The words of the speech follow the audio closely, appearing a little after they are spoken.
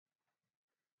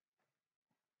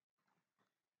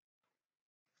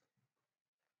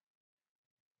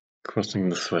Crossing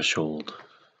the threshold,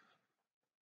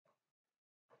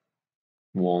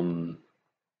 one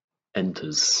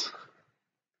enters.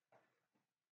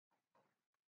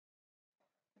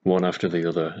 One after the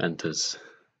other enters.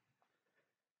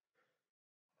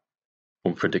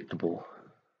 Unpredictable.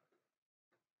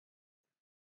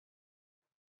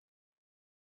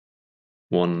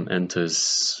 One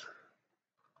enters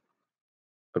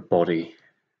a body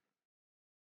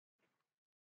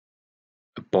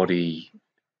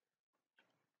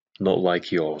not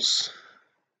like yours,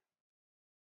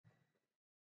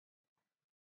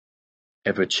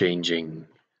 ever-changing,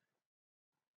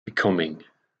 becoming.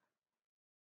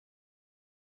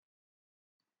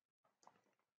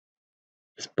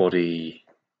 This body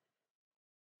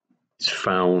is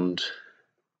found,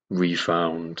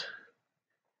 refound,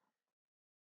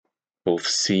 both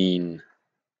seen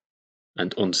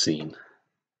and unseen.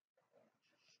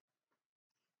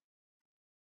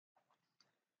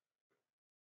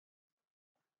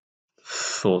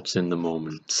 Thoughts in the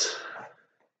moment.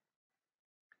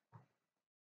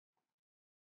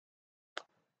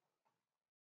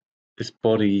 This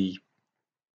body,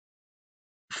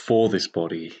 for this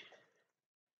body,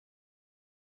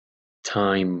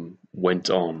 time went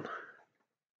on.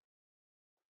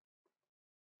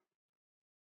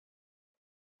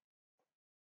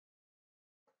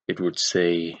 It would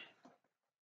say,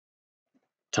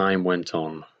 time went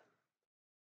on,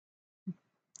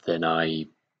 then I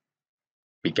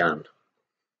began.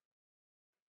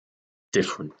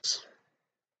 Different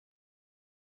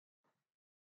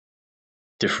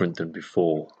than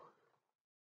before.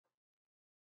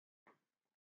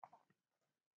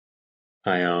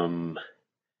 I am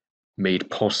made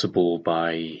possible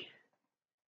by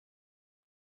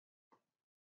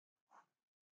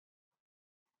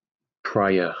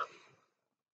prior.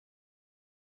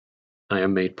 I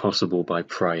am made possible by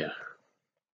prior.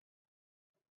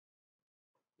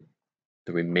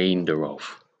 The remainder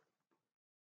of.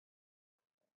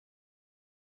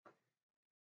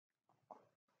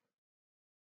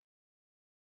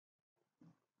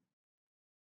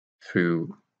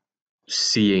 Through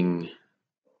seeing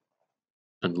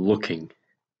and looking,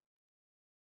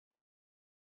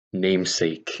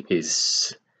 namesake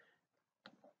is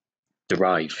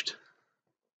derived.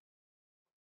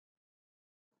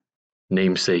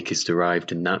 Namesake is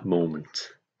derived in that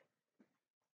moment.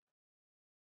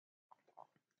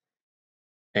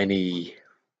 Any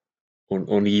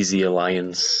uneasy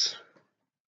alliance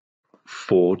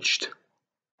forged,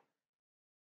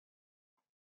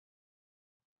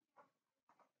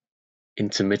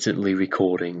 intermittently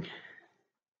recording,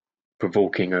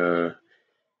 provoking a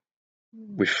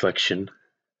reflection,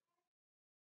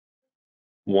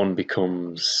 one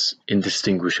becomes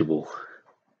indistinguishable.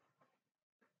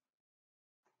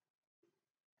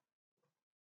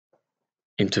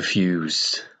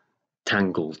 Interfused,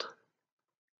 tangled.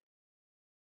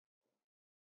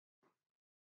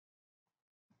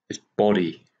 This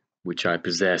body which I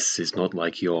possess is not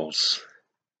like yours.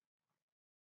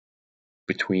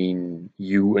 Between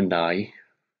you and I,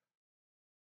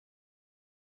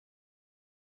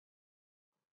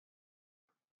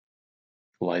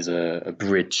 lies a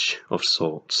bridge of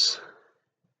sorts.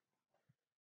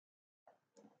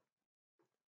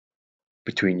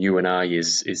 Between you and I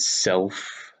is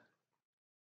self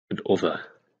and other.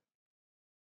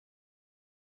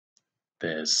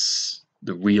 There's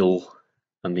the real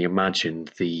and the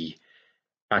imagined, the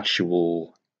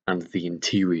actual and the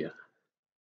interior.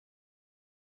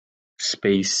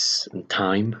 Space and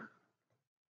time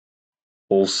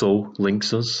also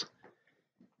links us.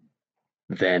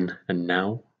 Then and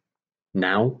now,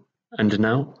 now and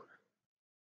now,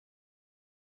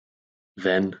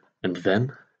 then and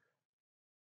then.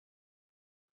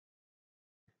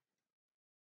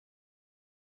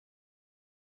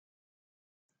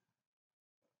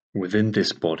 Within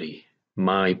this body,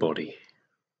 my body,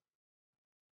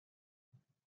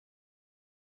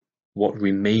 what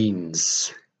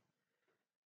remains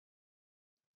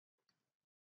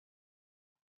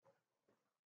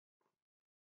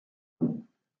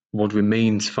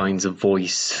finds a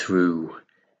voice through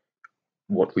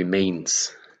what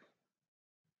remains.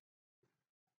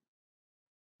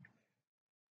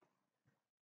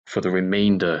 For the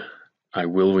remainder, I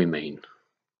will remain.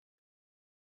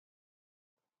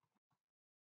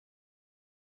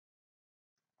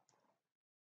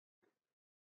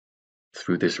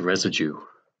 Through this residue,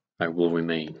 I will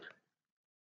remain.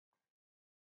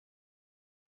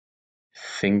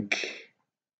 Think,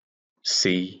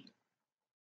 see,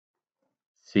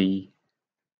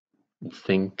 and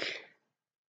think.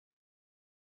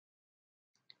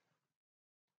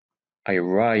 I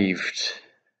arrived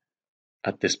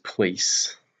at this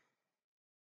place,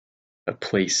 a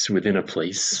place within a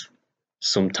place,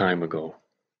 some time ago.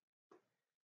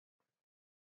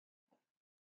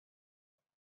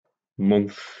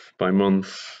 Month by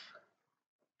month,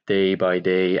 day by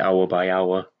day, hour by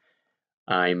hour,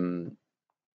 I'm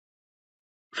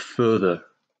further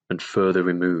and further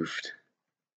removed.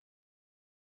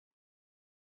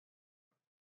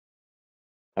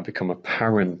 I become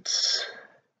apparent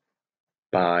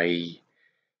by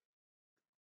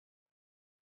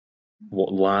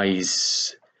what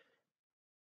lies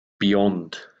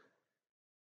beyond,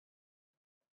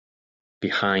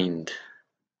 behind,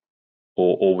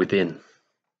 or within.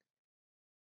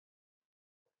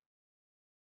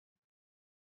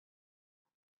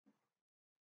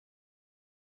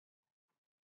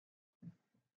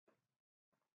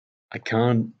 I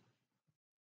can't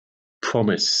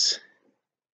promise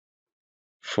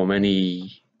from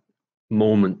any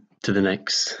moment to the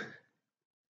next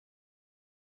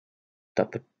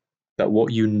that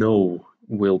what you know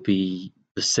will be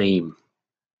the same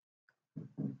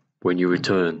when you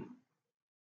return,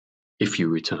 if you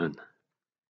return.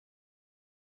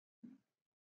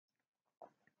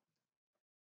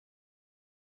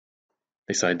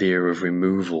 This idea of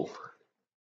removal,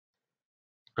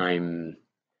 I'm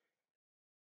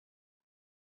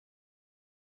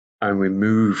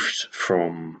removed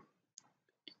from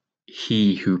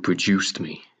he who produced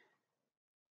me.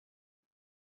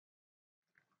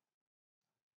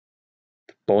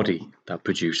 The body that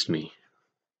produced me.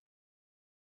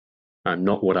 I'm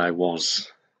not what I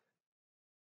was.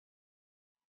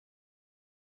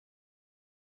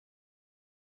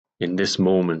 In this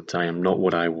moment, I am not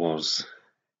what I was.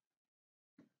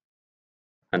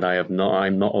 And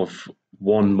I'm not of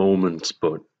one moment,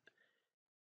 but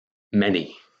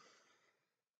many.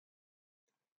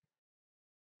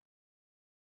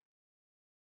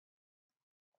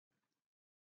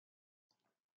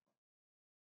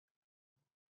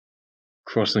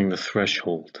 Crossing the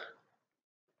threshold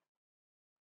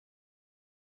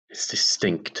is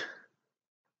distinct.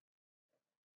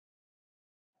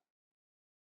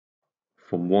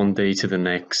 From one day to the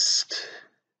next,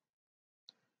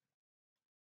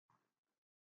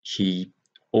 he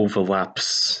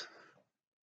overlaps,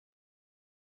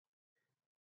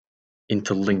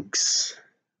 interlinks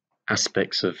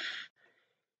aspects of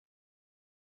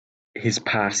his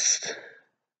past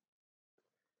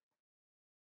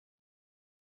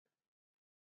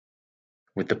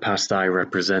with the past I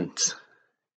represent.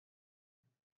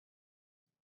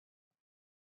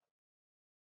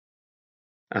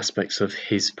 Aspects of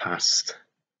his past.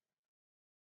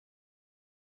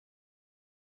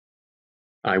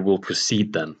 I will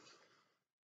precede them.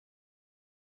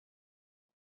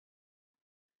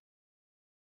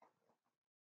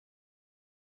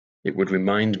 It would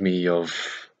remind me of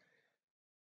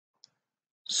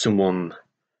someone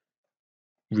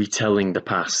retelling the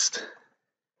past,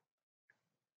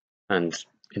 and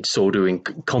in so doing,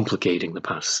 complicating the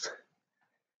past.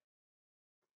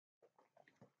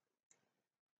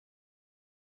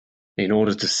 In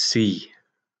order to see,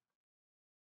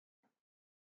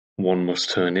 one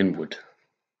must turn inward.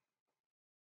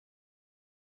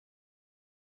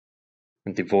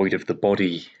 And devoid of the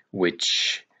body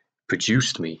which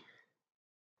produced me,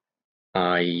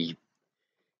 I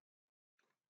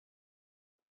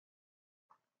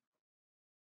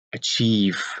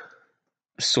achieve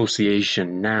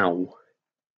association now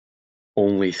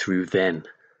only through then.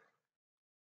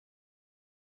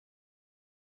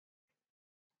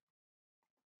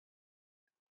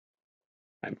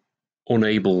 I'm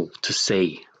unable to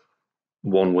say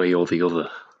one way or the other.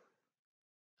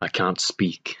 I can't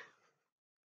speak.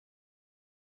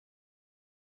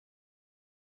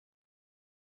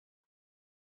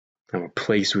 I'm a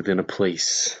place within a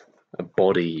place, a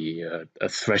body, a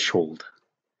threshold.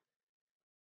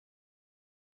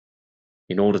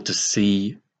 In order to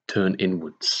see, turn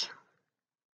inwards.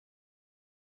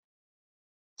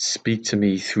 Speak to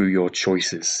me through your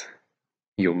choices,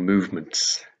 your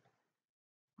movements.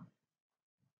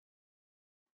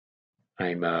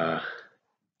 I'm a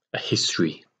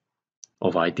history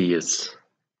of ideas.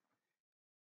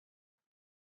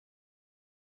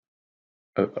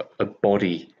 A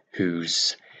body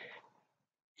whose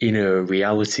inner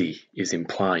reality is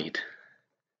implied.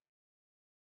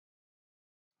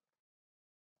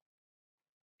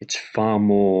 It's far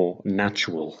more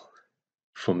natural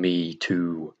for me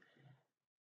to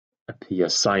appear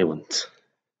silent,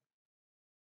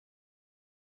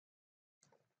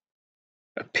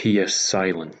 appear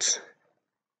silent.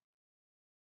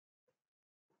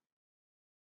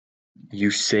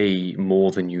 You say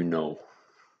more than you know.